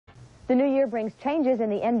The new year brings changes in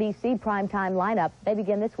the NBC primetime lineup. They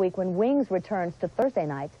begin this week when Wings returns to Thursday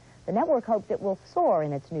nights. The network hopes it will soar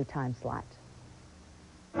in its new time slot.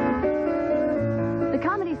 The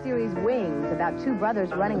comedy series Wings, about two brothers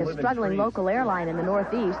running a struggling local airline in the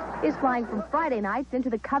Northeast, is flying from Friday nights into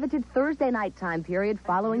the coveted Thursday night time period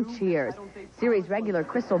following Cheers. Series regular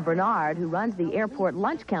Crystal Bernard, who runs the airport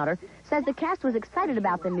lunch counter, says the cast was excited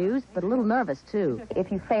about the news, but a little nervous, too.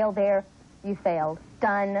 If you fail there, you failed.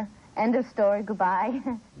 Done. End of story. Goodbye.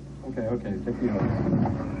 Okay. Take the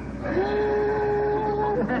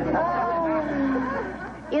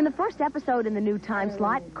In the first episode in the new time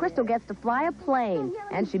slot, Crystal gets to fly a plane,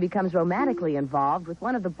 and she becomes romantically involved with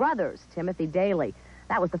one of the brothers, Timothy Daly.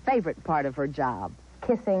 That was the favorite part of her job.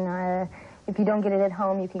 Kissing, if you don't get it at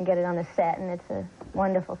home, you can get it on the set, and it's a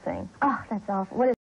wonderful thing. Oh, that's awful. What is